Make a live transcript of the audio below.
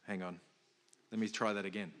hang on. Let me try that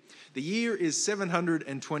again. The year is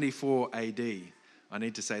 724 AD. I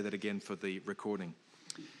need to say that again for the recording.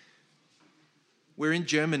 We're in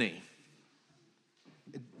Germany.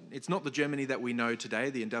 It's not the Germany that we know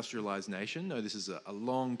today, the industrialized nation. No, this is a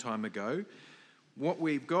long time ago. What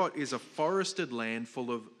we've got is a forested land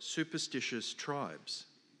full of superstitious tribes.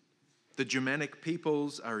 The Germanic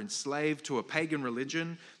peoples are enslaved to a pagan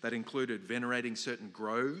religion that included venerating certain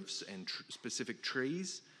groves and specific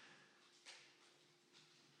trees.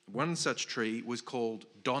 One such tree was called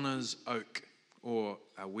Donner's Oak, or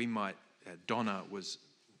Donner was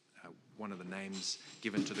one of the names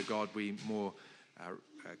given to the god we more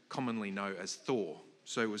commonly know as Thor.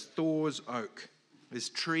 So it was Thor's Oak, this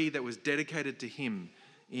tree that was dedicated to him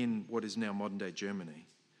in what is now modern-day Germany.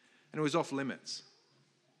 And it was off limits.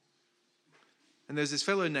 And there's this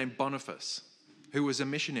fellow named Boniface, who was a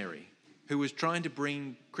missionary, who was trying to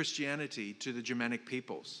bring Christianity to the Germanic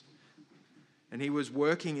peoples. And he was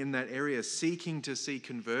working in that area, seeking to see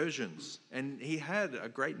conversions. And he had a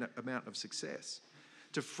great amount of success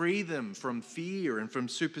to free them from fear and from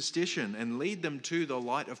superstition and lead them to the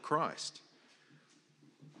light of Christ.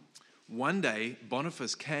 One day,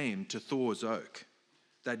 Boniface came to Thor's Oak,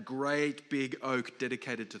 that great big oak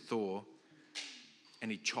dedicated to Thor,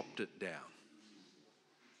 and he chopped it down.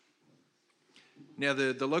 Now,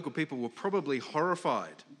 the local people were probably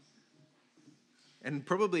horrified and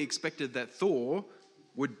probably expected that Thor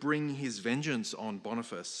would bring his vengeance on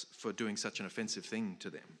Boniface for doing such an offensive thing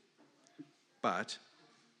to them. But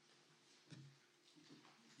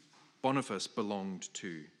Boniface belonged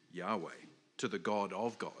to Yahweh, to the God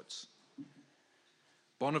of gods.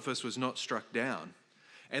 Boniface was not struck down.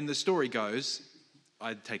 And the story goes,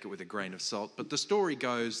 I'd take it with a grain of salt, but the story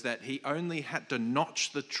goes that he only had to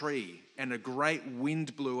notch the tree and a great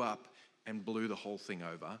wind blew up and blew the whole thing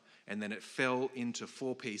over, and then it fell into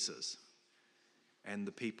 4 pieces. And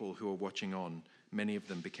the people who were watching on, many of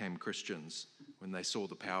them became Christians when they saw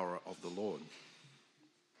the power of the Lord.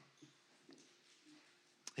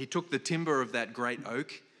 He took the timber of that great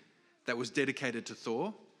oak that was dedicated to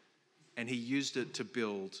Thor, and he used it to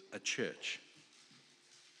build a church.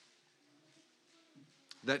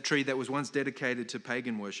 That tree that was once dedicated to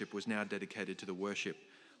pagan worship was now dedicated to the worship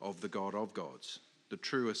of the God of gods, the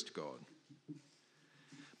truest God.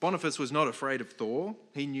 Boniface was not afraid of Thor.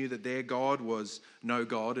 He knew that their God was no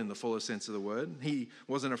God in the fullest sense of the word. He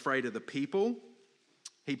wasn't afraid of the people.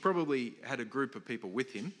 He probably had a group of people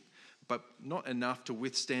with him, but not enough to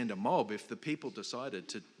withstand a mob if the people decided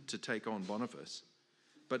to take on Boniface.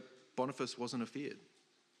 But Boniface wasn't afeared.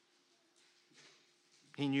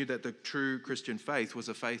 He knew that the true Christian faith was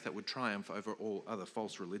a faith that would triumph over all other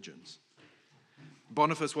false religions.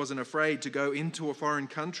 Boniface wasn't afraid to go into a foreign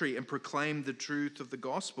country and proclaim the truth of the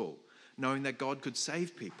gospel, knowing that God could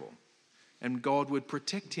save people and God would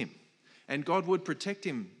protect him. And God would protect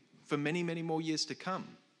him for many, many more years to come.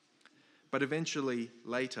 But eventually,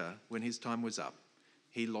 later, when his time was up,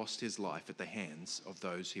 he lost his life at the hands of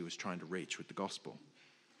those he was trying to reach with the gospel.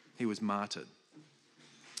 He was martyred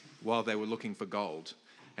while they were looking for gold.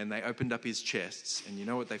 And they opened up his chests, and you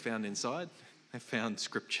know what they found inside? They found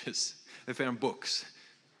scriptures. They found books.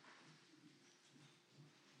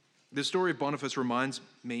 The story of Boniface reminds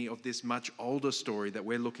me of this much older story that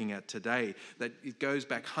we're looking at today, that it goes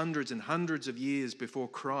back hundreds and hundreds of years before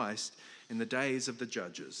Christ in the days of the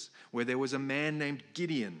judges, where there was a man named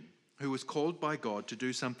Gideon who was called by God to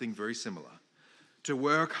do something very similar, to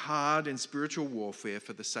work hard in spiritual warfare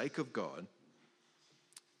for the sake of God.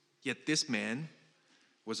 Yet this man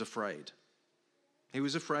was afraid. He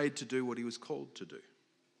was afraid to do what he was called to do.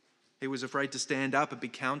 He was afraid to stand up and be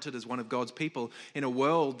counted as one of God's people in a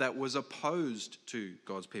world that was opposed to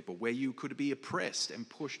God's people, where you could be oppressed and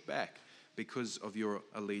pushed back because of your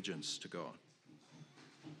allegiance to God.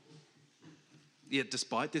 Yet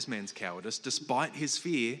despite this man's cowardice, despite his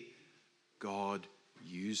fear, God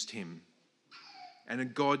used him.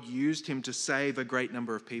 And God used him to save a great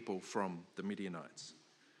number of people from the Midianites.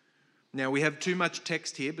 Now, we have too much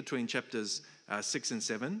text here between chapters 6 and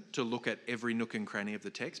 7 to look at every nook and cranny of the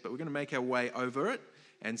text, but we're going to make our way over it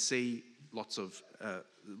and see lots of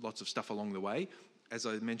stuff along the way. As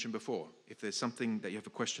I mentioned before, if there's something that you have a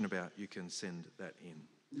question about, you can send that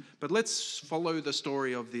in. But let's follow the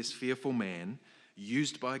story of this fearful man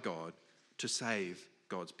used by God to save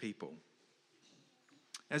God's people.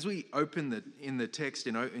 As we open in the text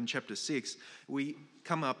in chapter 6, we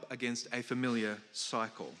come up against a familiar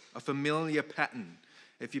cycle, a familiar pattern.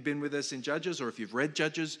 If you've been with us in Judges, or if you've read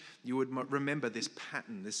Judges, you would remember this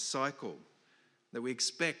pattern, this cycle, that we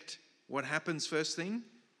expect. What happens first thing?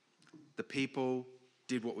 The people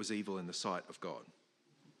did what was evil in the sight of God.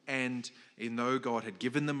 And even though God had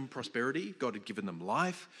given them prosperity, God had given them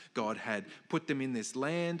life, God had put them in this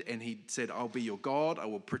land, and he said, I'll be your God, I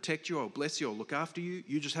will protect you, I'll bless you, I'll look after you.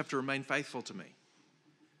 You just have to remain faithful to me.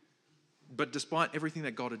 But despite everything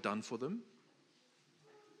that God had done for them,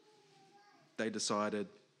 they decided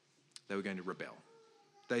they were going to rebel.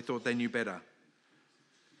 They thought they knew better.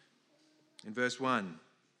 In verse 1,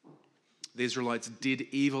 the Israelites did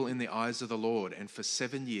evil in the eyes of the Lord, and for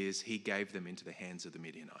 7 years he gave them into the hands of the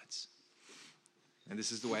Midianites. And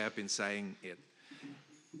this is the way I've been saying it.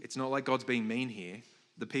 It's not like God's being mean here.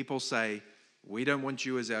 The people say, we don't want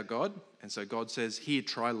you as our God, and so God says, here,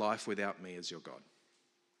 try life without me as your God.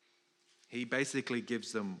 He basically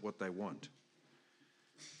gives them what they want.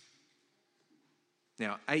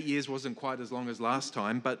 Now, 8 years wasn't quite as long as last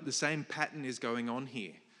time, but the same pattern is going on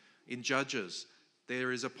here. In Judges,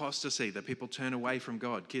 there is apostasy, that people turn away from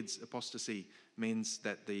God. Kids, apostasy means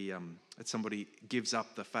that that somebody gives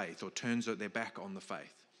up the faith or turns their back on the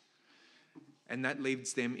faith. And that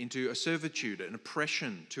leads them into a servitude, an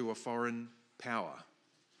oppression to a foreign power.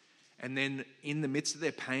 And then in the midst of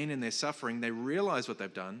their pain and their suffering, they realize what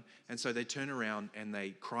they've done, and so they turn around and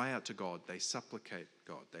they cry out to God. They supplicate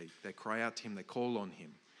God. They cry out to him. They call on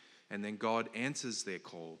him. And then God answers their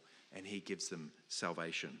call, and he gives them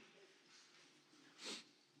salvation.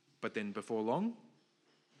 But then before long,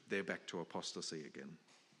 they're back to apostasy again.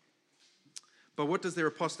 But what does their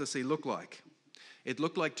apostasy look like? It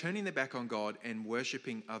looked like turning their back on God and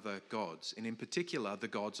worshipping other gods, and in particular, the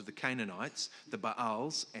gods of the Canaanites, the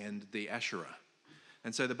Baals and the Asherah.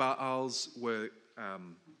 And so the Baals were,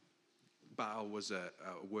 Baal was a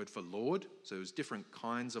word for Lord, so it was different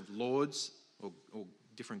kinds of lords or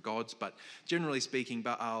different gods, but generally speaking,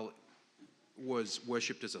 Baal was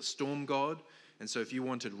worshipped as a storm god. And so if you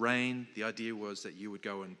wanted rain, the idea was that you would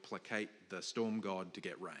go and placate the storm god to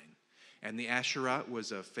get rain. And the Asherah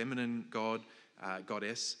was a feminine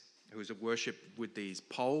goddess who was worshipped with these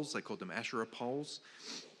poles. They called them Asherah poles.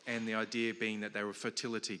 And the idea being that they were a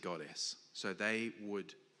fertility goddess. So they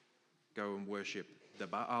would go and worship the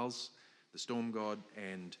Baals, the storm god,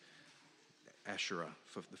 and Asherah,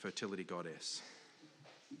 for the fertility goddess.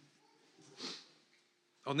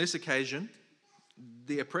 On this occasion,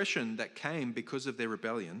 the oppression that came because of their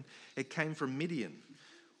rebellion, it came from Midian.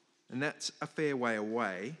 And that's a fair way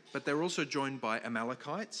away, but they're also joined by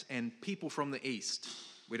Amalekites and people from the east.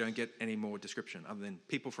 We don't get any more description other than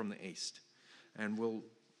people from the east. And we'll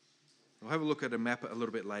have a look at a map a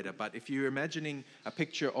little bit later, but if you're imagining a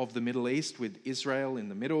picture of the Middle East with Israel in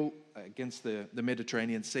the middle against the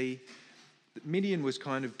Mediterranean Sea, Midian was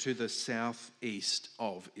kind of to the southeast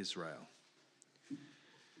of Israel.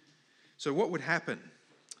 So what would happen?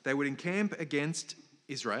 They would encamp against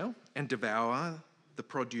Israel and devour the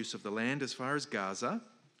produce of the land as far as Gaza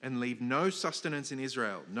and leave no sustenance in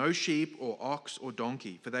Israel, no sheep or ox or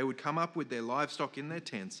donkey, for they would come up with their livestock in their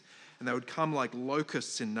tents, and they would come like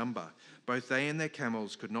locusts in number. Both they and their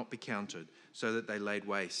camels could not be counted, so that they laid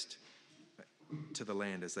waste to the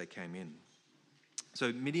land as they came in.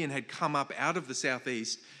 So Midian had come up out of the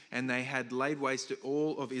southeast, and they had laid waste to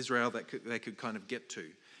all of Israel that they could kind of get to.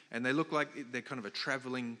 And they look like they're kind of a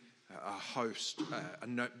traveling host,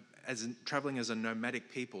 traveling as a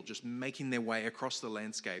nomadic people, just making their way across the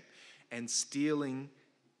landscape and stealing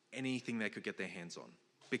anything they could get their hands on.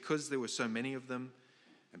 Because there were so many of them,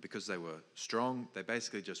 and because they were strong, they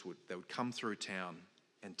basically they would come through town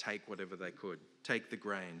and take whatever they could. Take the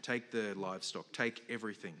grain, take the livestock, take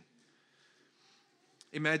everything.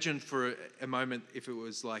 Imagine for a moment if it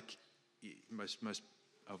was like most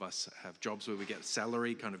of us have jobs where we get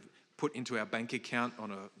salary kind of put into our bank account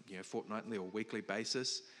on a fortnightly or weekly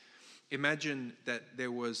basis. Imagine that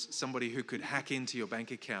there was somebody who could hack into your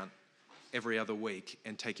bank account every other week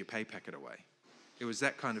and take your pay packet away. It was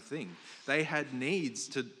that kind of thing. They had needs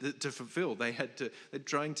to fulfill. They're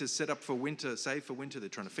trying to set up for winter, save for winter. They're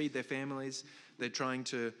trying to feed their families. They're trying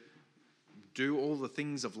to do all the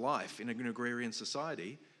things of life in an agrarian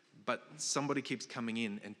society, but somebody keeps coming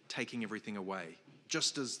in and taking everything away,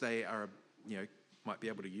 just as they are, might be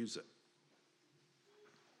able to use it.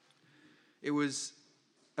 It was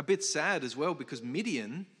a bit sad as well because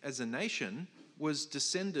Midian, as a nation, was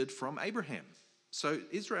descended from Abraham. So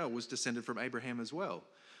Israel was descended from Abraham as well.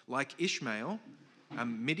 Like Ishmael,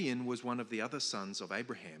 Midian was one of the other sons of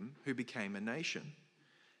Abraham who became a nation.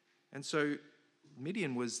 And so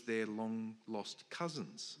Midian was their long-lost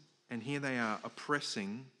cousins. And here they are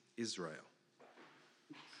oppressing Israel.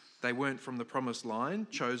 They weren't from the promised line,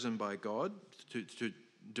 chosen by God to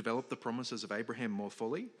develop the promises of Abraham more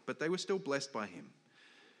fully, but they were still blessed by him.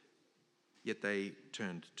 Yet they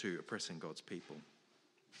turned to oppressing God's people.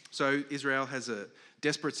 So Israel has a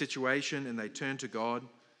desperate situation and they turn to God.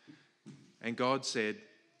 And God said,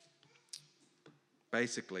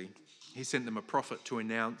 basically, he sent them a prophet to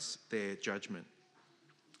announce their judgment.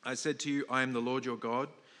 I said to you, I am the Lord your God.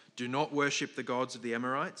 Do not worship the gods of the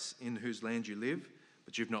Amorites in whose land you live,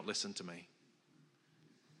 but you've not listened to me.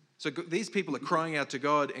 So these people are crying out to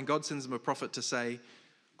God, and God sends them a prophet to say,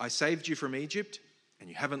 I saved you from Egypt, and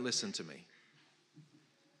you haven't listened to me.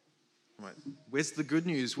 Right. Where's the good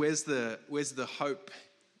news? Where's the hope?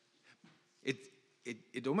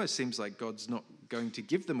 It almost seems like God's not going to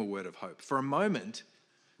give them a word of hope. For a moment,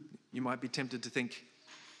 you might be tempted to think,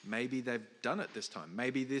 maybe they've done it this time.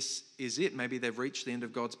 Maybe this is it. Maybe they've reached the end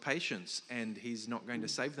of God's patience and he's not going to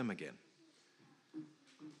save them again.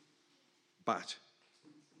 But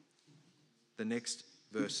the next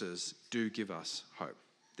verses do give us hope.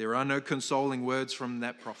 There are no consoling words from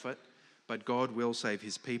that prophet, but God will save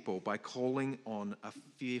his people by calling on a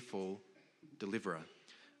fearful deliverer.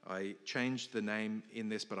 I changed the name in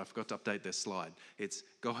this, but I forgot to update this slide. It's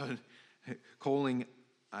God calling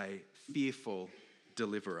a fearful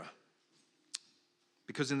deliverer.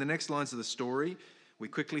 Because in the next lines of the story, we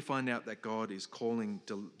quickly find out that God is calling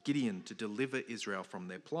Gideon to deliver Israel from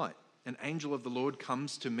their plight. An angel of the Lord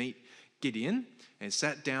comes to meet Gideon and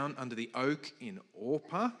sat down under the oak in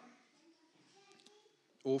Ophrah,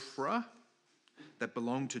 that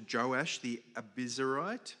belonged to Joash the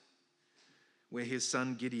Abiezrite, where his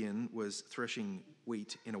son Gideon was threshing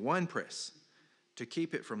wheat in a winepress to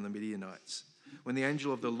keep it from the Midianites. When the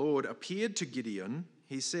angel of the Lord appeared to Gideon,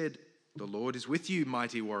 he said, "The Lord is with you,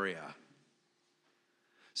 mighty warrior."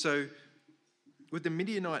 So, with the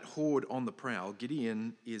Midianite horde on the prowl,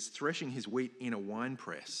 Gideon is threshing his wheat in a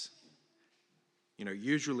winepress. You know,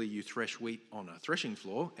 usually you thresh wheat on a threshing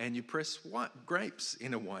floor and you press grapes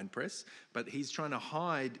in a winepress, but he's trying to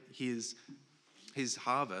hide his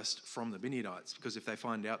harvest from the Midianites, because if they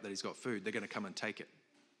find out that he's got food, they're going to come and take it.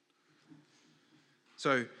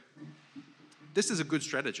 So this is a good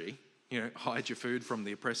strategy, hide your food from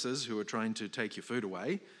the oppressors who are trying to take your food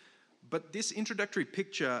away. But this introductory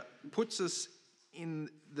picture puts us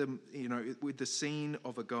in with the scene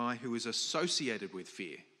of a guy who is associated with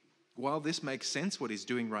fear. While this makes sense, what he's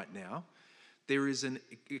doing right now, there is a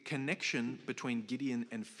connection between Gideon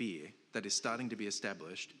and fear that is starting to be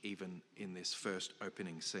established even in this first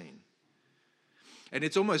opening scene. And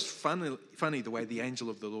it's almost funny the way the angel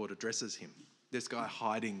of the Lord addresses him. This guy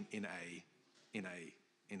hiding in a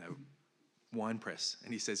wine press,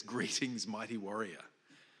 and he says, "Greetings, mighty warrior.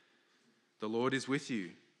 The Lord is with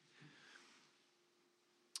you."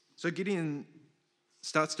 So Gideon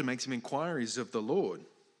starts to make some inquiries of the Lord.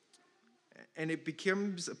 And it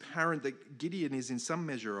becomes apparent that Gideon is in some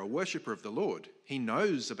measure a worshipper of the Lord. He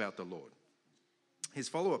knows about the Lord. His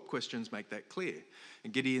follow-up questions make that clear.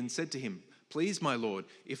 And Gideon said to him, "Please, my Lord,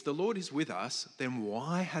 if the Lord is with us, then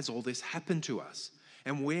why has all this happened to us?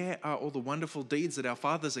 And where are all the wonderful deeds that our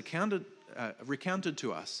fathers recounted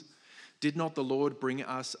to us? Did not the Lord bring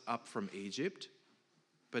us up from Egypt?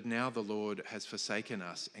 But now the Lord has forsaken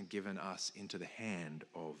us and given us into the hand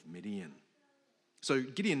of Midian." So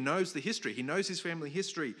Gideon knows the history. He knows his family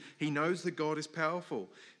history. He knows that God is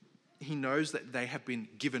powerful. He knows that they have been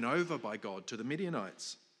given over by God to the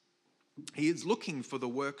Midianites. He is looking for the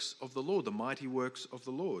works of the Lord, the mighty works of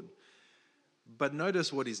the Lord. But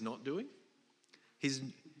notice what he's not doing.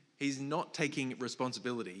 He's not taking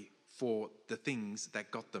responsibility for the things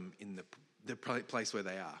that got them in the place where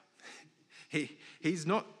they are. He's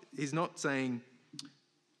not saying,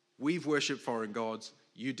 "We've worshipped foreign gods.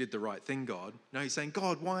 You did the right thing, God." No, he's saying,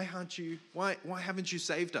 "God, why haven't you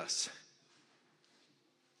saved us?"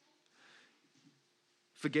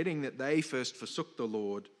 Forgetting that they first forsook the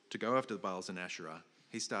Lord to go after the Baals and Asherah,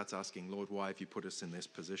 he starts asking, "Lord, why have you put us in this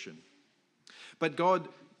position?" But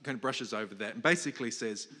God kind of brushes over that and basically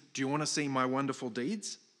says, "Do you want to see my wonderful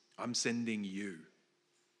deeds? I'm sending you.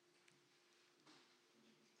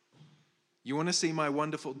 You want to see my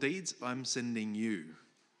wonderful deeds? I'm sending you."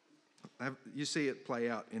 You see it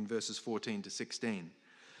play out in verses 14 to 16.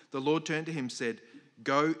 The Lord turned to him and said,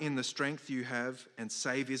 "Go in the strength you have and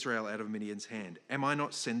save Israel out of Midian's hand. Am I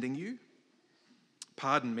not sending you?"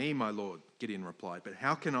 "Pardon me, my Lord," Gideon replied, "but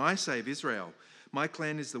how can I save Israel? My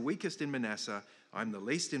clan is the weakest in Manasseh. I'm the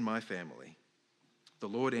least in my family." The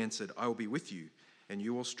Lord answered, "I will be with you, and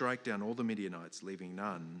you will strike down all the Midianites, leaving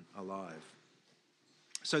none alive."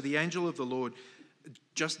 So the angel of the Lord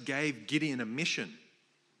just gave Gideon a mission.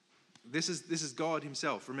 This is God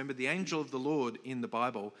himself. Remember, the angel of the Lord in the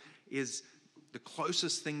Bible is the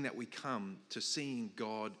closest thing that we come to seeing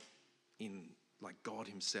God in like God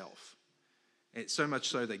himself. It's so much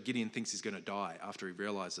so that Gideon thinks he's going to die after he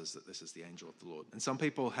realizes that this is the angel of the Lord. And some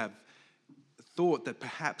people have thought that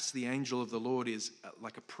perhaps the angel of the Lord is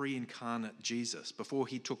like a pre-incarnate Jesus. Before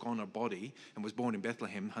he took on a body and was born in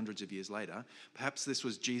Bethlehem hundreds of years later, perhaps this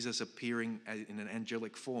was Jesus appearing in an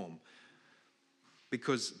angelic form,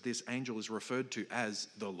 because this angel is referred to as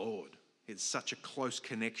the Lord. It's such a close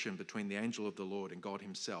connection between the angel of the Lord and God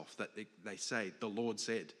himself that they say, the Lord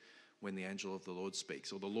said, when the angel of the Lord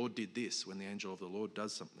speaks, or the Lord did this when the angel of the Lord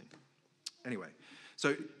does something. Anyway,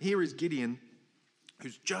 so here is Gideon,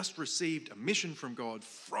 who's just received a mission from God,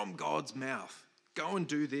 from God's mouth. Go and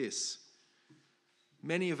do this.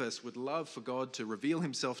 Many of us would love for God to reveal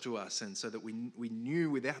himself to us, and so that we knew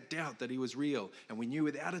without doubt that he was real, and we knew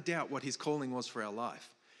without a doubt what his calling was for our life.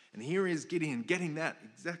 And here is Gideon getting that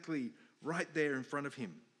exactly right there in front of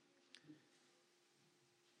him.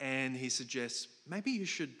 And he suggests, maybe you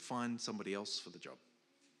should find somebody else for the job.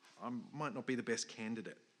 I might not be the best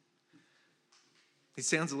candidate. He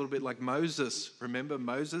sounds a little bit like Moses. Remember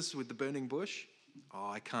Moses with the burning bush? Oh,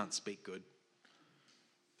 I can't speak good.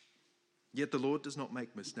 Yet the Lord does not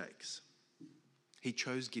make mistakes. He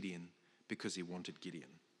chose Gideon because he wanted Gideon.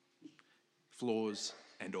 Flaws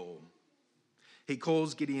and all. He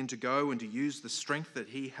calls Gideon to go and to use the strength that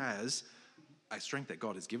he has, a strength that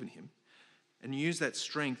God has given him, and use that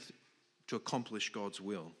strength to accomplish God's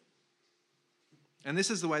will. And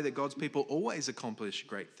this is the way that God's people always accomplish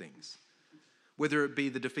great things. Whether it be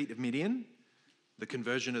the defeat of Midian, the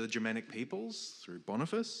conversion of the Germanic peoples through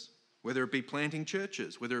Boniface, whether it be planting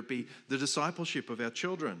churches, whether it be the discipleship of our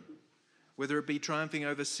children, whether it be triumphing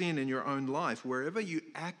over sin in your own life, wherever you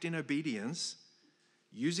act in obedience,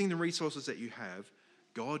 using the resources that you have,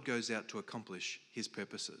 God goes out to accomplish his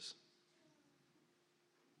purposes.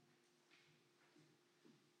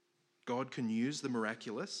 God can use the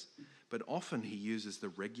miraculous, but often he uses the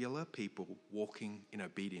regular people walking in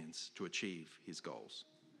obedience to achieve his goals.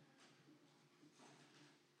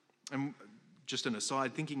 And just an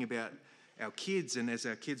aside, thinking about our kids, and as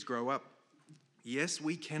our kids grow up, yes,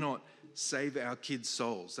 we cannot save our kids'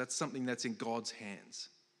 souls. That's something that's in God's hands.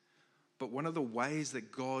 But one of the ways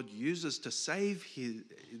that God uses to save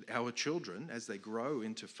our children as they grow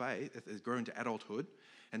into faith, as they grow into adulthood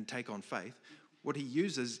and take on faith, what he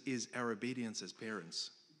uses is our obedience as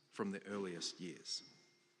parents from the earliest years.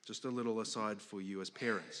 Just a little aside for you as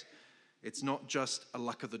parents. It's not just a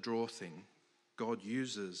luck of the draw thing. God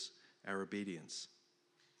uses our obedience.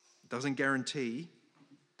 It doesn't guarantee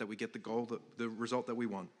that we get the result that we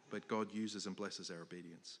want, but God uses and blesses our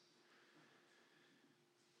obedience.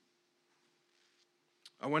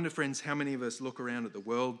 I wonder, friends, how many of us look around at the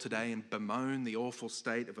world today and bemoan the awful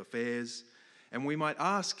state of affairs, and we might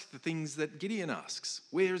ask the things that Gideon asks.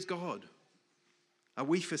 Where is God? Are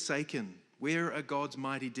we forsaken? Where are God's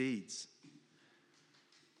mighty deeds?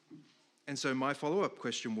 And so my follow-up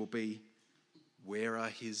question will be, where are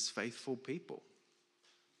his faithful people?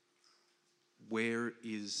 Where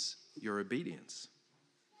is your obedience?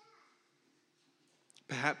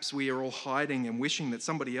 Perhaps we are all hiding and wishing that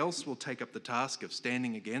somebody else will take up the task of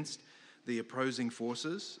standing against the opposing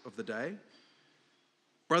forces of the day.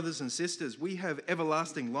 Brothers and sisters, we have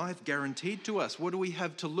everlasting life guaranteed to us. What do we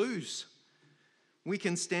have to lose? We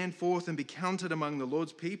can stand forth and be counted among the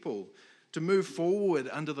Lord's people, to move forward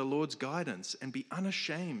under the Lord's guidance and be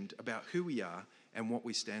unashamed about who we are and what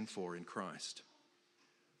we stand for in Christ.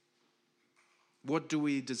 What do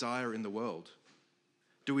we desire in the world?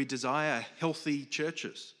 Do we desire healthy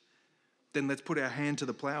churches? Then let's put our hand to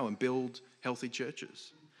the plow and build healthy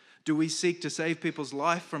churches. Do we seek to save people's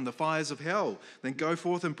life from the fires of hell? Then go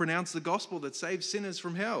forth and pronounce the gospel that saves sinners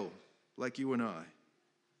from hell, like you and I.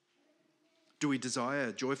 Do we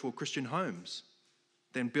desire joyful Christian homes?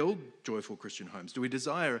 Then build joyful Christian homes. Do we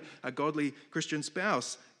desire a godly Christian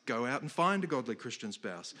spouse? Go out and find a godly Christian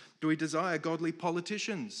spouse. Do we desire godly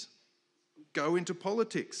politicians? Go into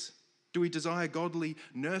politics. Do we desire godly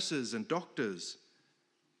nurses and doctors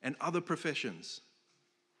and other professions?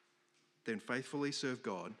 Then faithfully serve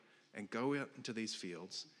God and go out into these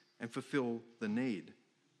fields and fulfill the need.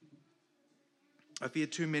 I fear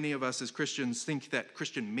too many of us as Christians think that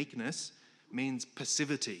Christian meekness means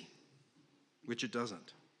passivity, which it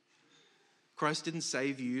doesn't. Christ didn't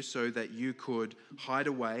save you so that you could hide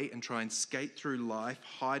away and try and skate through life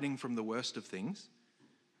hiding from the worst of things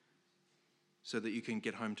so that you can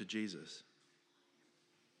get home to Jesus.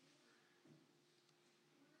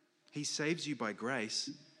 He saves you by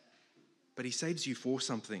grace, but he saves you for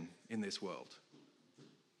something in this world.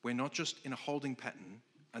 We're not just in a holding pattern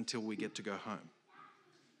until we get to go home.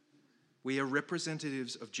 We are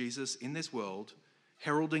representatives of Jesus in this world,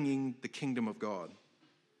 heralding the kingdom of God.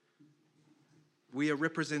 We are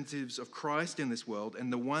representatives of Christ in this world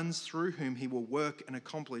and the ones through whom he will work and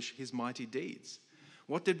accomplish his mighty deeds.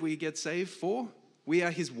 What did we get saved for? We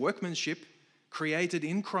are his workmanship, created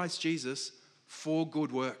in Christ Jesus for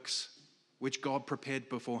good works, which God prepared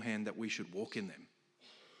beforehand that we should walk in them.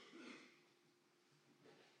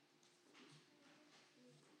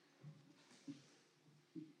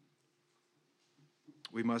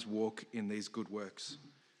 We must walk in these good works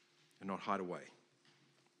and not hide away.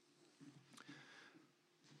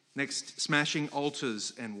 Next, smashing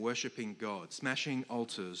altars and worshipping God. Smashing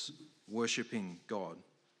altars, worshipping God.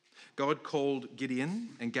 God called Gideon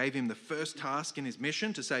and gave him the first task in his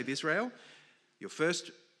mission to save Israel. Your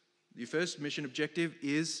first mission objective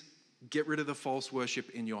is get rid of the false worship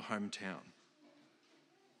in your hometown.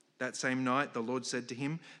 That same night, the Lord said to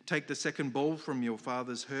him, take the second bull from your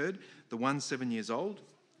father's herd, the one 7 years old,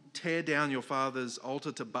 tear down your father's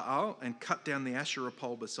altar to Baal and cut down the Asherah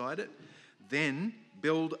pole beside it. Then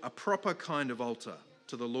build a proper kind of altar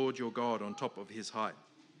to the Lord your God on top of his height.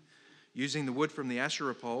 Using the wood from the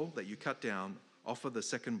Asherah pole that you cut down, offer the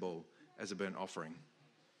second bull as a burnt offering.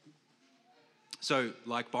 So,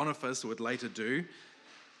 like Boniface would later do,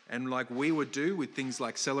 and like we would do with things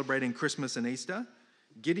like celebrating Christmas and Easter,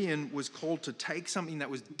 Gideon was called to take something that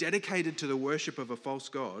was dedicated to the worship of a false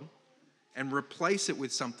god and replace it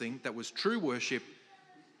with something that was true worship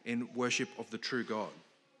in worship of the true God.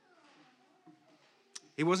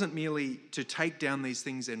 He wasn't merely to take down these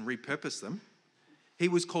things and repurpose them. He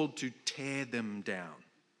was called to tear them down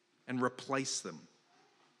and replace them.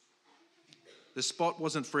 The spot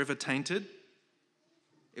wasn't forever tainted.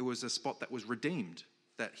 It was a spot that was redeemed.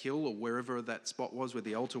 That hill or wherever that spot was where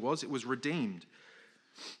the altar was, it was redeemed.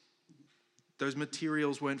 Those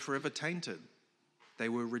materials weren't forever tainted. They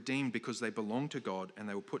were redeemed because they belonged to God and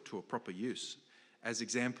they were put to a proper use. As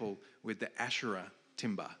example, with the Asherah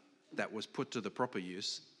timber that was put to the proper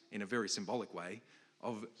use in a very symbolic way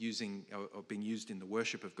of being used in the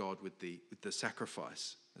worship of God with the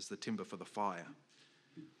sacrifice as the timber for the fire.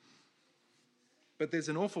 But there's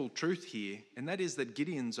an awful truth here, and that is that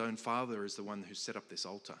Gideon's own father is the one who set up this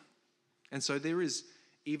altar. And so there is,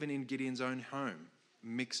 even in Gideon's own home,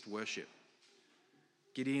 mixed worship.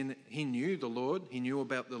 Gideon, he knew the Lord, he knew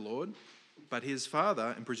about the Lord, but his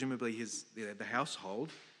father, and presumably the household,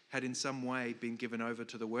 had in some way been given over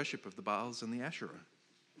to the worship of the Baals and the Asherah.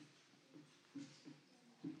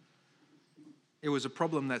 It was a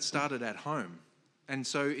problem that started at home. And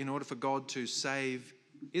so in order for God to save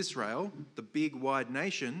Israel, the big, wide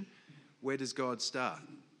nation, where does God start?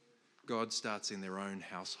 God starts in their own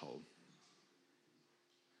household.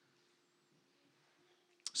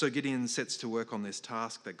 So Gideon sets to work on this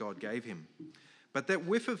task that God gave him. But that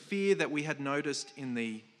whiff of fear that we had noticed in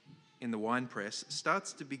the winepress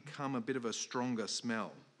starts to become a bit of a stronger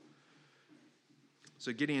smell.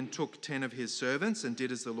 So Gideon took 10 of his servants and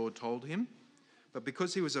did as the Lord told him. But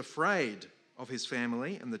because he was afraid of his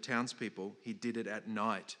family and the townspeople, he did it at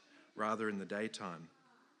night rather in the daytime.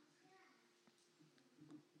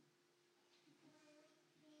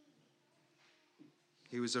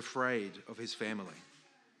 He was afraid of his family.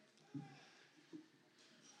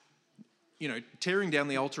 You know, tearing down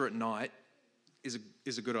the altar at night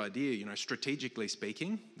is a good idea, you know, strategically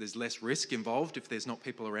speaking. There's less risk involved if there's not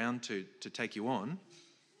people around to take you on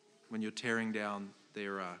when you're tearing down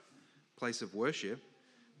their place of worship.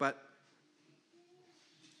 But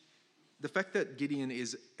the fact that Gideon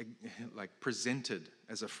is presented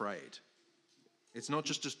as afraid, it's not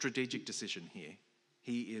just a strategic decision here.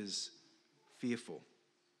 He is fearful.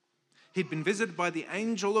 He'd been visited by the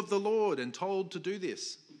angel of the Lord and told to do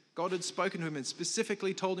this. God had spoken to him and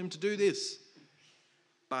specifically told him to do this.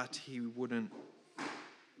 But he wouldn't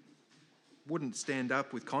stand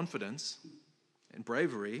up with confidence and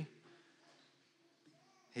bravery.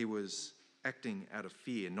 He was acting out of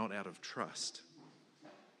fear, not out of trust.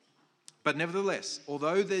 But nevertheless,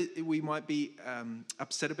 although we might be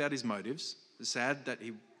upset about his motives, sad that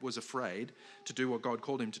he was afraid to do what God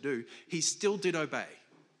called him to do, he still did obey.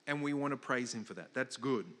 And we want to praise him for that. That's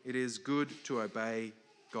good. It is good to obey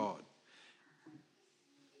God.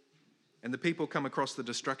 And the people come across the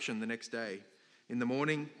destruction the next day. In the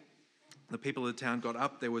morning, the people of the town got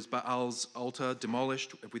up. There was Baal's altar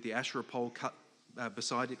demolished with the Asherah pole cut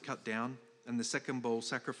beside it, cut down, and the second bull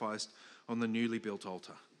sacrificed on the newly built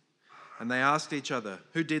altar. And they asked each other,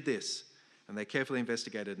 who did this? And they carefully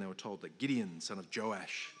investigated, and they were told that Gideon, son of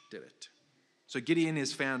Joash, did it. So Gideon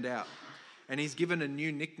is found out, and he's given a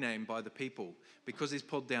new nickname by the people. Because he's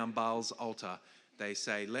pulled down Baal's altar, they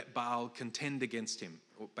say, let Baal contend against him.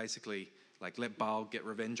 Or basically, let Baal get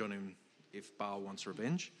revenge on him if Baal wants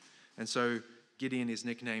revenge. And so Gideon is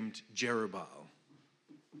nicknamed Jerubbaal,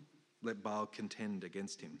 let Baal contend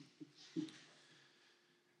against him.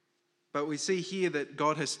 But we see here that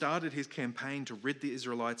God has started his campaign to rid the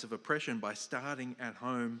Israelites of oppression by starting at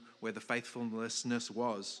home where the faithfulness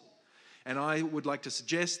was. And I would like to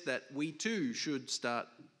suggest that we too should start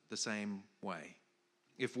the same way.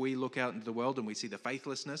 If we look out into the world and we see the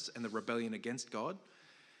faithlessness and the rebellion against God,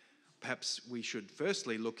 perhaps we should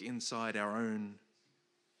firstly look inside our own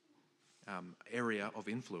area of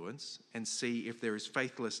influence and see if there is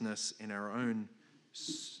faithlessness in our own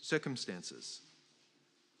circumstances.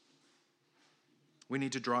 We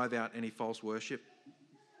need to drive out any false worship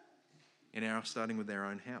starting with our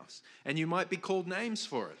own house. And you might be called names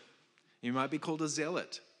for it. You might be called a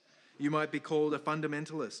zealot. You might be called a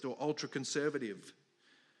fundamentalist or ultra-conservative.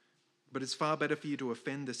 But it's far better for you to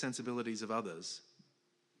offend the sensibilities of others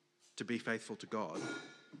to be faithful to God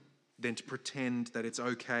than to pretend that it's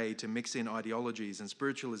okay to mix in ideologies and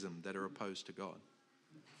spiritualism that are opposed to God.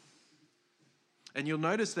 And you'll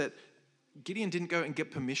notice that Gideon didn't go and get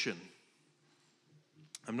permission.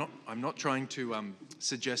 I'm not trying to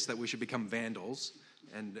suggest that we should become vandals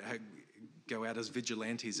and go out as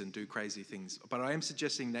vigilantes and do crazy things. But I am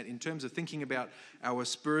suggesting that in terms of thinking about our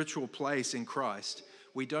spiritual place in Christ,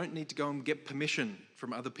 we don't need to go and get permission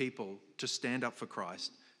from other people to stand up for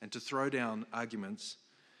Christ and to throw down arguments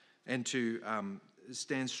and to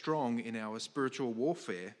stand strong in our spiritual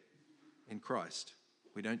warfare in Christ.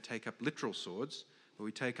 We don't take up literal swords, but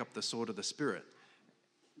we take up the sword of the Spirit.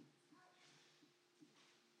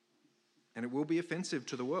 And it will be offensive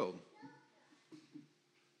to the world.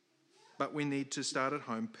 But we need to start at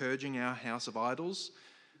home, purging our house of idols,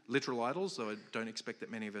 literal idols, though I don't expect that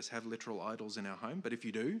many of us have literal idols in our home, but if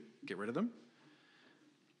you do, get rid of them.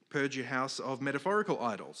 Purge your house of metaphorical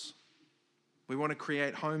idols. We want to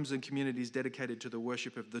create homes and communities dedicated to the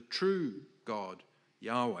worship of the true God,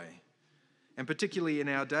 Yahweh. And particularly in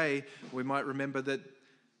our day, we might remember that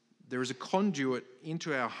there is a conduit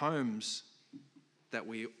into our homes that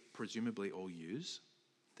we presumably all use,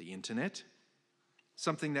 the internet,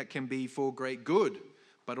 something that can be for great good,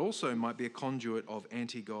 but also might be a conduit of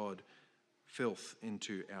anti-God filth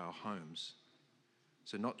into our homes.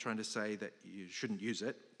 So not trying to say that you shouldn't use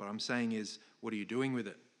it, but I'm saying is, what are you doing with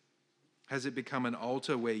it? Has it become an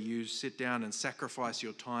altar where you sit down and sacrifice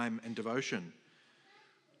your time and devotion?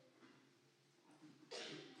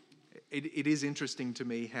 It is interesting to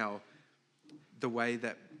me how the way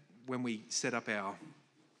that when we set up our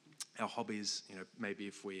hobbies, maybe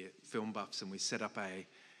if we're film buffs and we set up a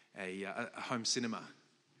home cinema,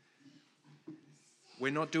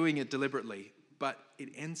 we're not doing it deliberately, but it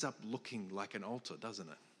ends up looking like an altar, doesn't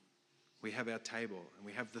it? We have our table and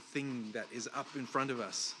we have the thing that is up in front of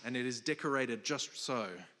us and it is decorated just so.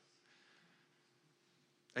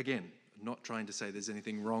 Again, not trying to say there's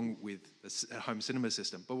anything wrong with a home cinema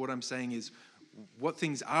system, but what I'm saying is what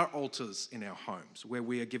things are altars in our homes where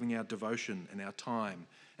we are giving our devotion and our time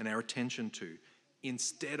and our attention to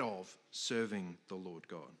instead of serving the Lord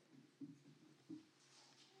God.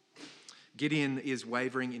 Gideon is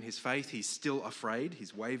wavering in his faith. He's still afraid.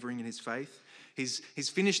 He's wavering in his faith. He's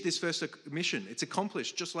finished this first mission. It's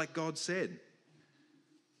accomplished, just like God said.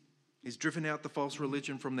 He's driven out the false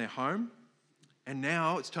religion from their home. And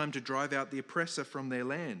now it's time to drive out the oppressor from their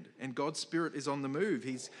land. And God's Spirit is on the move.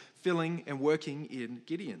 He's filling and working in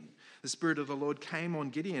Gideon. The Spirit of the Lord came on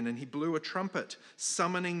Gideon and he blew a trumpet,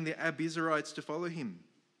 summoning the Abiezrites to follow him.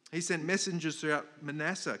 He sent messengers throughout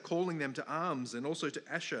Manasseh, calling them to arms, and also to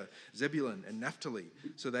Asher, Zebulun, and Naphtali.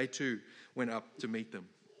 So they too went up to meet them.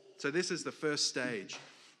 So this is the first stage.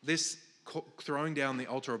 This throwing down the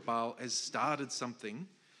altar of Baal has started something.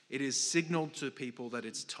 It is signaled to people that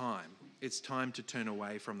it's time. It's time to turn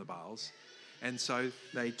away from the Baals. And so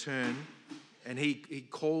they turn, and he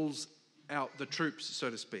calls out the troops,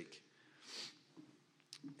 so to speak.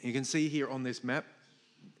 You can see here on this map,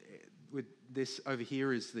 with this over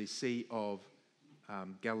here is the Sea of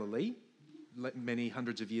Galilee. Many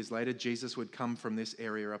hundreds of years later, Jesus would come from this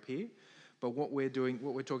area up here. But what we're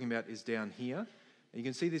talking about is down here. And you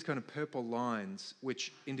can see these kind of purple lines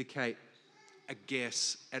which indicate a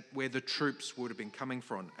guess at where the troops would have been coming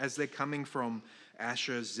from. As they're coming from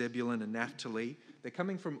Asher, Zebulun, and Naphtali, they're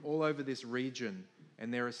coming from all over this region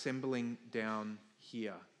and they're assembling down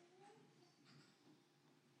here.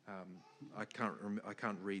 I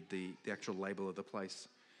can't read the actual label of the place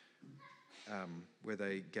where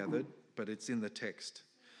they gathered, but it's in the text.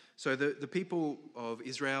 So the people of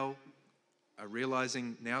Israel are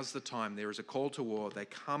realizing now's the time. There is a call to war. They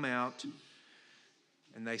come out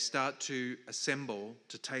and they start to assemble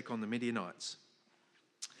to take on the Midianites.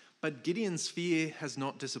 But Gideon's fear has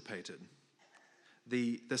not dissipated.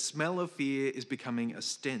 The smell of fear is becoming a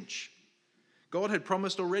stench. God had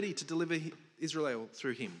promised already to deliver Israel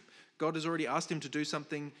through him. God has already asked him to do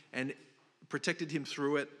something and protected him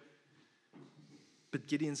through it. But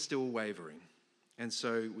Gideon's still wavering. And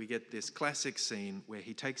so we get this classic scene where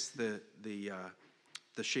he takes the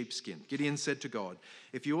sheepskin. Gideon said to God,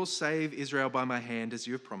 "If you will save Israel by my hand as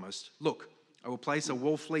you have promised, look, I will place a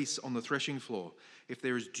wool fleece on the threshing floor. If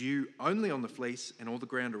there is dew only on the fleece and all the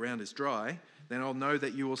ground around is dry, then I'll know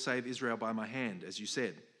that you will save Israel by my hand, as you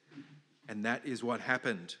said." And that is what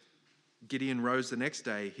happened. Gideon rose the next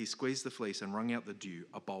day, he squeezed the fleece and wrung out the dew,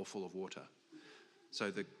 a bowl full of water.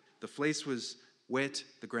 So the fleece was wet,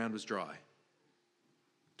 the ground was dry.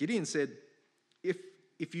 Gideon said,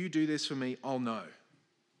 if you do this for me, I'll know.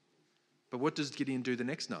 But what does Gideon do the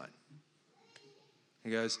next night?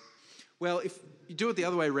 He goes, well, if you do it the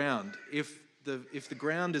other way around, if the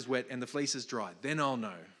ground is wet and the fleece is dry, then I'll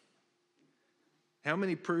know. How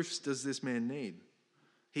many proofs does this man need?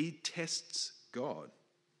 He tests God.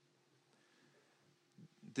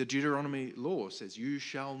 The Deuteronomy law says, you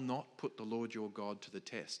shall not put the Lord your God to the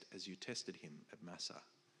test as you tested him at Massah.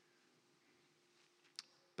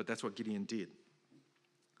 But that's what Gideon did.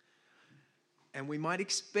 And we might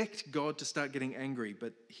expect God to start getting angry,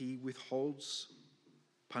 but he withholds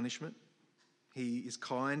punishment. He is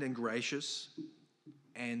kind and gracious,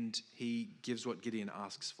 and he gives what Gideon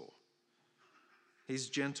asks for. He's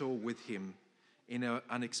gentle with him in an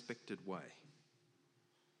unexpected way.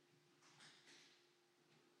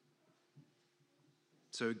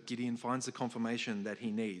 So Gideon finds the confirmation that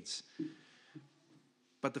he needs.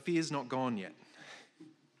 But the fear's not gone yet.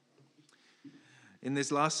 In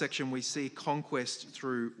this last section, we see conquest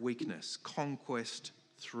through weakness. Conquest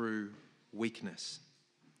through weakness.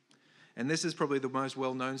 And this is probably the most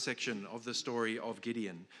well-known section of the story of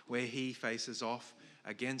Gideon, where he faces off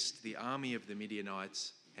against the army of the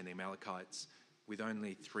Midianites and the Amalekites with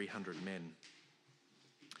only 300 men.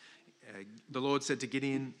 The Lord said to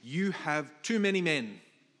Gideon, you have too many men.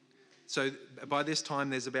 So by this time,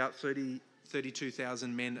 there's about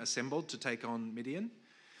 32,000 men assembled to take on Midian.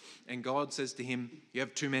 And God says to him, you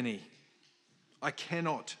have too many. I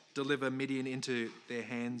cannot deliver Midian into their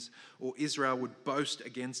hands, or Israel would boast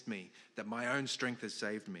against me that my own strength has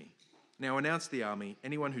saved me. Now announce the army,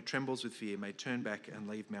 anyone who trembles with fear may turn back and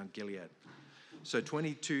leave Mount Gilead. So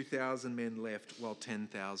 22,000 men left while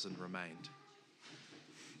 10,000 remained.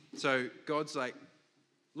 So God's like,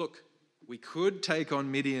 look, we could take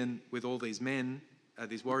on Midian with all these men,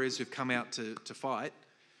 these warriors who've come out to fight,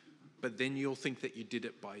 but then you'll think that you did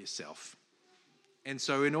it by yourself. And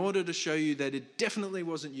so in order to show you that it definitely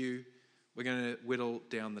wasn't you, we're going to whittle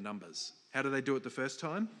down the numbers. How did they do it the first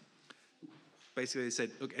time? Basically, they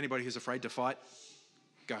said, look, anybody who's afraid to fight,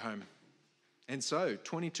 go home. And so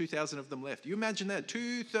 22,000 of them left. You imagine that,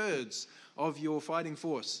 2/3 of your fighting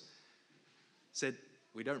force said,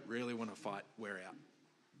 we don't really want to fight, we're out.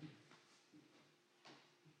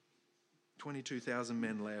 22,000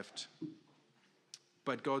 men left.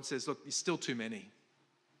 But God says, look, there's still too many.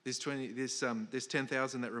 There's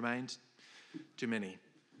 10,000 that remained, too many.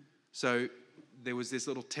 So there was this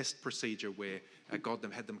little test procedure where God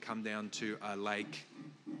had them come down to a lake,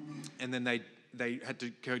 and then they had to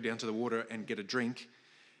go down to the water and get a drink.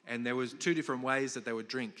 And there was 2 different ways that they would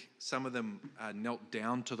drink. Some of them knelt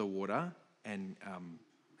down to the water and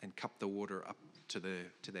cupped the water up to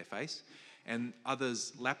their face, and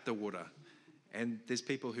others lapped the water. And there's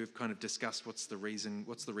people who've kind of discussed what's the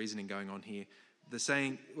reasoning going on here. They're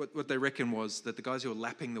saying what they reckon was that the guys who are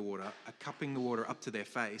lapping the water are cupping the water up to their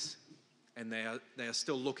face, and they are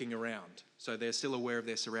still looking around. So they're still aware of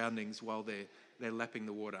their surroundings while they're lapping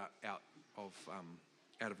the water out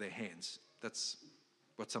of their hands. That's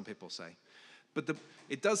what some people say. But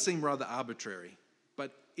it does seem rather arbitrary.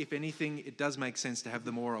 But if anything, it does make sense to have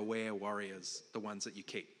the more aware warriors, the ones that you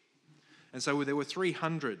keep. And so there were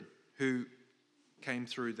 300 who came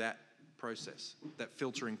through that process, that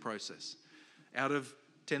filtering process. Out of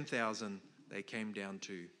 10,000, they came down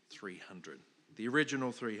to 300. The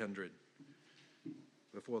original 300,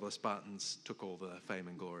 before the Spartans took all the fame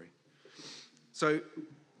and glory. So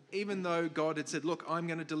even though God had said, look, I'm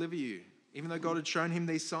going to deliver you, even though God had shown him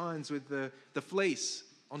these signs with the fleece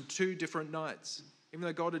on 2 different nights, even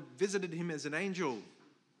though God had visited him as an angel,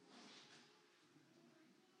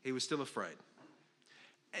 he was still afraid.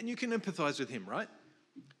 And you can empathize with him, right?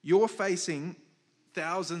 You're facing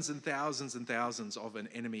thousands and thousands and thousands of an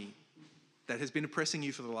enemy that has been oppressing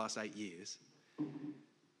you for the last 8 years.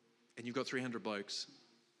 And you've got 300 blokes.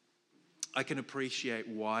 I can appreciate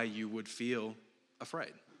why you would feel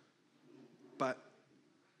afraid. But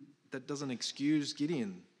that doesn't excuse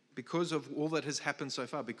Gideon because of all that has happened so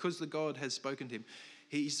far, because the God has spoken to him.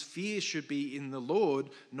 His fear should be in the Lord,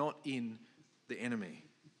 not in the enemy.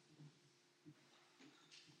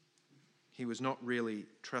 He was not really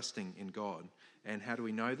trusting in God. And how do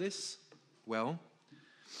we know this? Well,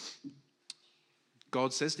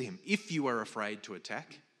 God says to him, if you are afraid to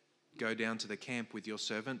attack, go down to the camp with your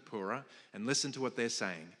servant Purah and listen to what they're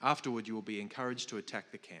saying. Afterward, you will be encouraged to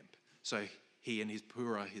attack the camp. So he and his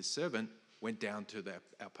Purah, his servant, went down to the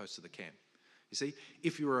outpost of the camp. You see,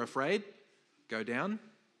 if you were afraid, go down.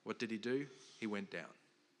 What did he do? He went down.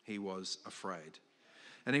 He was afraid.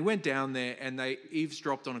 And he went down there and they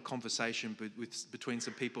eavesdropped on a conversation between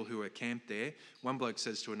some people who were camped there. One bloke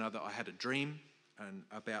says to another, I had a dream and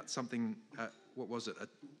about something, what was it,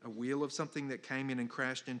 a wheel of something that came in and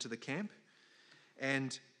crashed into the camp.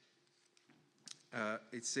 And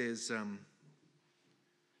it says,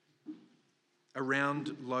 a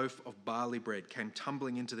round loaf of barley bread came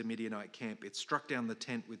tumbling into the Midianite camp. It struck down the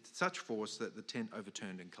tent with such force that the tent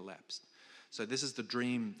overturned and collapsed. So this is the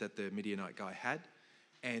dream that the Midianite guy had.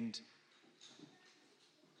 And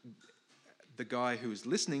the guy who is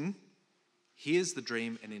listening hears the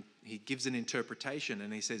dream and he gives an interpretation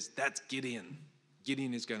and he says, that's Gideon.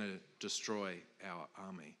 Gideon is going to destroy our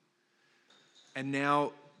army. And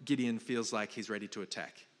now Gideon feels like he's ready to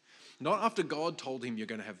attack. Not after God told him you're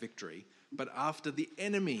going to have victory, but after the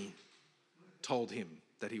enemy told him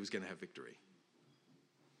that he was going to have victory.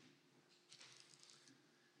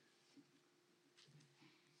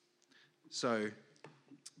 So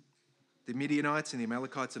the Midianites and the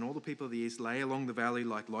Amalekites and all the people of the east lay along the valley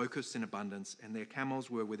like locusts in abundance, and their camels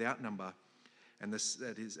were without number, and as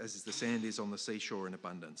the sand is on the seashore in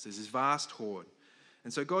abundance. There's this vast horde.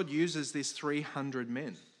 And so God uses these 300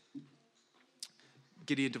 men.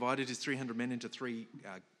 Gideon divided his 300 men into three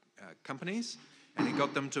companies, and he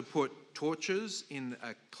got them to put torches in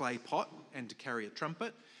a clay pot and to carry a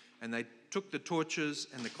trumpet. And they took the torches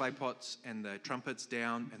and the clay pots and the trumpets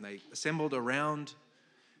down, and they assembled around.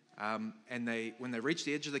 And when they reached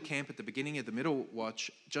the edge of the camp at the beginning of the middle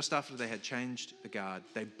watch, just after they had changed the guard,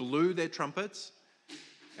 they blew their trumpets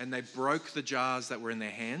and they broke the jars that were in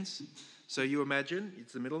their hands. So you imagine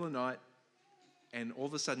it's the middle of the night, and all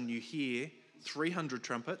of a sudden you hear 300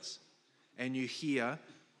 trumpets, and you hear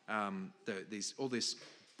all this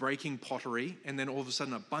breaking pottery, and then all of a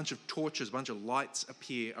sudden a bunch of torches, a bunch of lights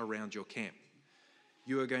appear around your camp.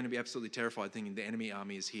 You are going to be absolutely terrified, thinking the enemy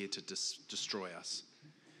army is here to destroy us.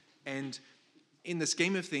 And in the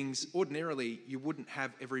scheme of things, ordinarily you wouldn't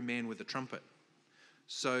have every man with a trumpet.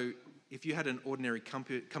 So if you had an ordinary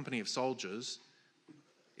company of soldiers,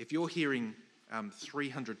 if you're hearing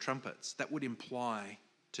 300 trumpets, that would imply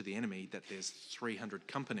to the enemy that there's 300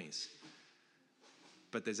 companies.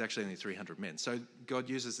 But there's actually only 300 men. So God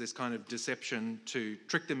uses this kind of deception to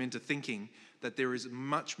trick them into thinking that there is a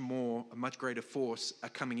much greater force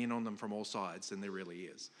coming in on them from all sides than there really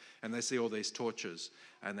is. And they see all these torches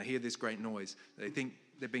and they hear this great noise. They think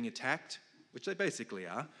they're being attacked, which they basically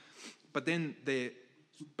are. But then they're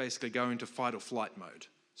basically going into fight or flight mode.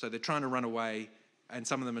 So they're trying to run away, and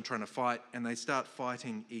some of them are trying to fight, and they start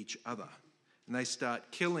fighting each other. And they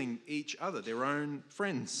start killing each other, their own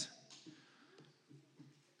friends.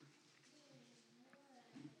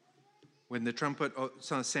 When the trumpet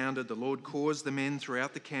sounded, the Lord caused the men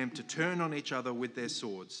throughout the camp to turn on each other with their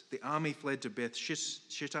swords. The army fled to Beth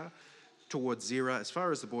Shittah towards Zerah, as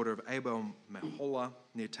far as the border of Abel-Meholah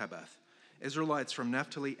near Tabbath. Israelites from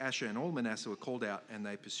Naphtali, Asher, and all Manasseh were called out, and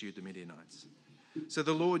they pursued the Midianites. So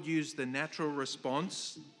the Lord used the natural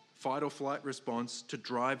response, fight or flight response, to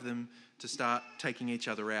drive them to start taking each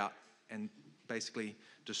other out and basically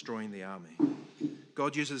destroying the army.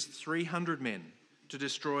 God uses 300 men to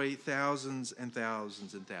destroy thousands and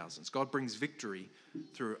thousands and thousands. God brings victory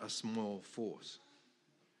through a small force.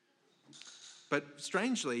 But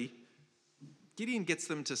strangely, Gideon gets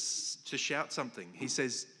them to shout something. He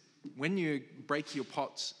says, when you break your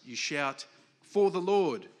pots, you shout, for the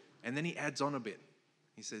Lord. And then he adds on a bit.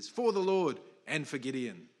 He says, for the Lord and for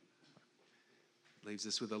Gideon. Leaves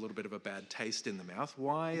us with a little bit of a bad taste in the mouth.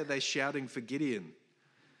 Why are they shouting for Gideon?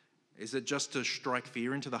 Is it just to strike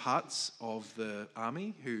fear into the hearts of the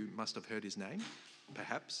army who must have heard his name?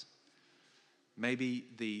 Perhaps. Maybe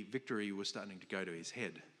the victory was starting to go to his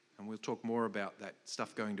head. And we'll talk more about that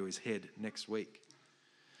stuff going to his head next week.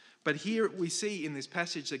 But here we see in this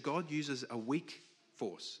passage that God uses a weak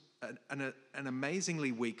force, an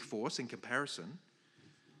amazingly weak force in comparison,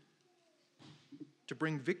 to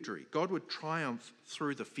bring victory. God would triumph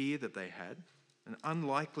through the fear that they had, an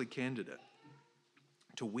unlikely candidate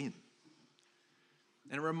to win.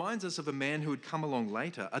 And it reminds us of a man who would come along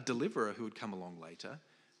later, a deliverer who would come along later,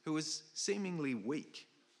 who was seemingly weak.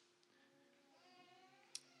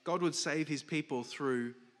 God would save his people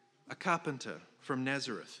through a carpenter from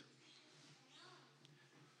Nazareth.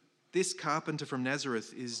 This carpenter from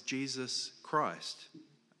Nazareth is Jesus Christ,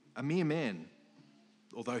 a mere man,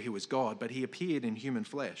 although he was God, but he appeared in human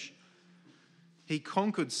flesh. He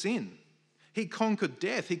conquered sin. He conquered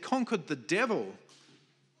death. He conquered the devil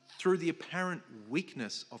through the apparent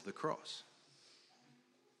weakness of the cross.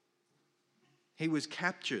 He was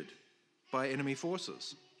captured by enemy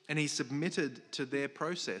forces, and he submitted to their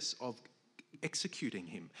process of executing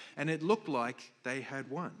him. And it looked like they had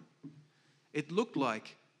won. It looked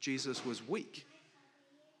like Jesus was weak,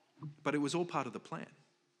 but it was all part of the plan.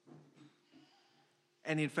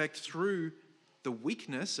 And in fact, through the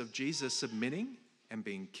weakness of Jesus submitting and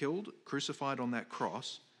being killed, crucified on that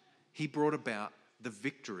cross, he brought about the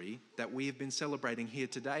victory that we have been celebrating here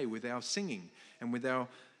today with our singing and with our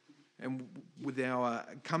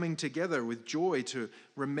coming together with joy to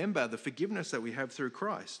remember the forgiveness that we have through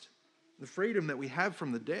Christ, the freedom that we have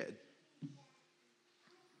from the dead.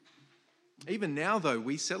 Even now, though,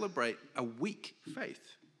 we celebrate a weak faith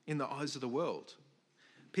in the eyes of the world.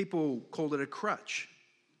 People call it a crutch.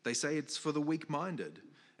 They say it's for the weak-minded,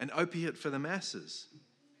 an opiate for the masses.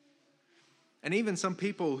 And even some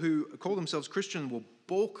people who call themselves Christian will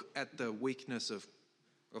balk at the weakness of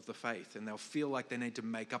the faith, and they'll feel like they need to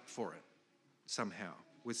make up for it somehow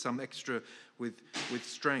with some extra, with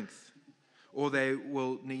strength. Or they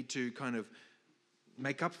will need to kind of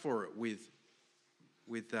make up for it with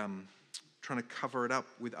trying to cover it up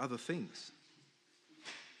with other things.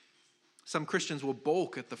 Some Christians will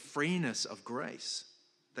balk at the freeness of grace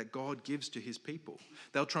that God gives to his people.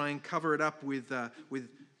 They'll try and cover it up with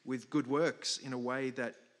good works in a way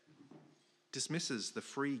that dismisses the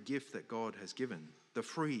free gift that God has given, the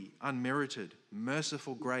free, unmerited,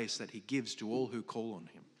 merciful grace that he gives to all who call on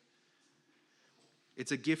him.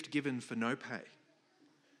 It's a gift given for no pay,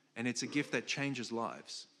 and it's a gift that changes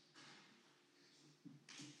lives.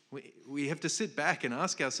 We have to sit back and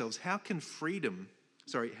ask ourselves, how can forgiveness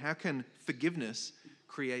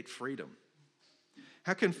create freedom?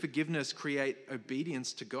 How can forgiveness create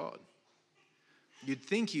obedience to God? You'd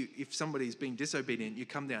think if somebody's being disobedient, you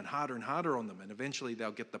come down harder and harder on them, and eventually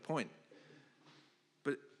they'll get the point.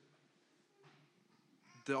 But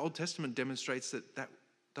the Old Testament demonstrates that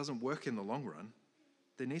doesn't work in the long run.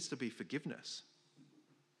 There needs to be forgiveness.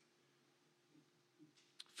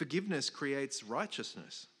 Forgiveness creates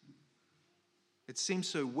righteousness. It seems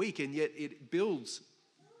so weak, and yet it builds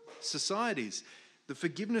societies. The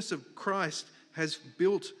forgiveness of Christ has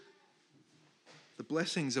built the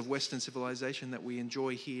blessings of Western civilization that we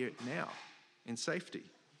enjoy here now in safety.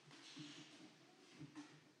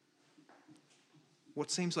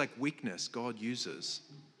 What seems like weakness, God uses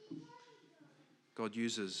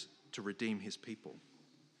to redeem his people.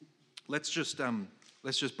 Let's just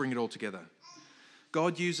bring it all together.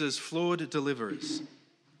 God uses flawed deliverers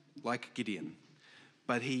like Gideon,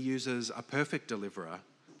 but he uses a perfect deliverer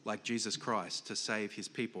like Jesus Christ to save his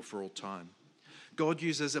people for all time. God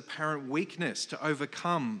uses apparent weakness to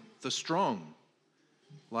overcome the strong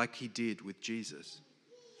like he did with Jesus.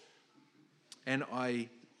 And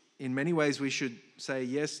in many ways we should say,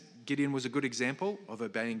 yes, Gideon was a good example of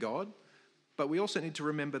obeying God, but we also need to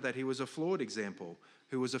remember that he was a flawed example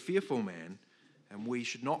who was a fearful man, and we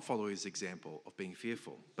should not follow his example of being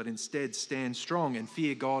fearful, but instead stand strong and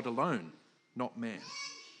fear God alone, not man.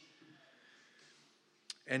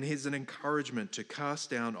 And here's an encouragement to cast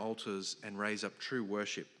down altars and raise up true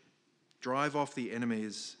worship. Drive off the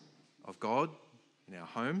enemies of God in our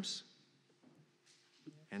homes,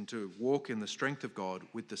 and to walk in the strength of God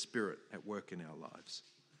with the Spirit at work in our lives.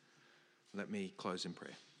 Let me close in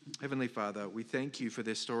prayer. Heavenly Father, we thank you for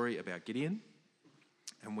this story about Gideon,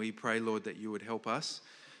 and we pray, Lord, that you would help us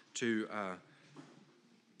to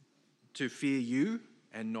fear you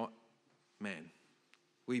and not man.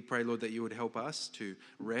 We pray, Lord, that you would help us to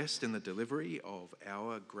rest in the delivery of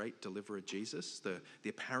our great deliverer, Jesus, the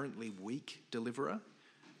apparently weak deliverer,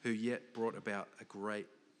 who yet brought about a great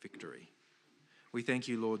victory. We thank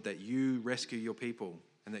you, Lord, that you rescue your people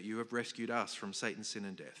and that you have rescued us from Satan's sin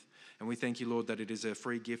and death. And we thank you, Lord, that it is a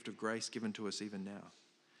free gift of grace given to us even now.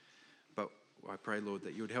 But I pray, Lord,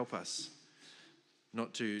 that you would help us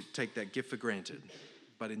not to take that gift for granted,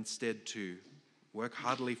 but instead to work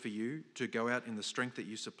heartily for you, to go out in the strength that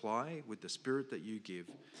you supply with the Spirit that you give,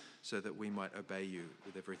 so that we might obey you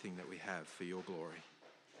with everything that we have for your glory.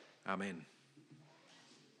 Amen.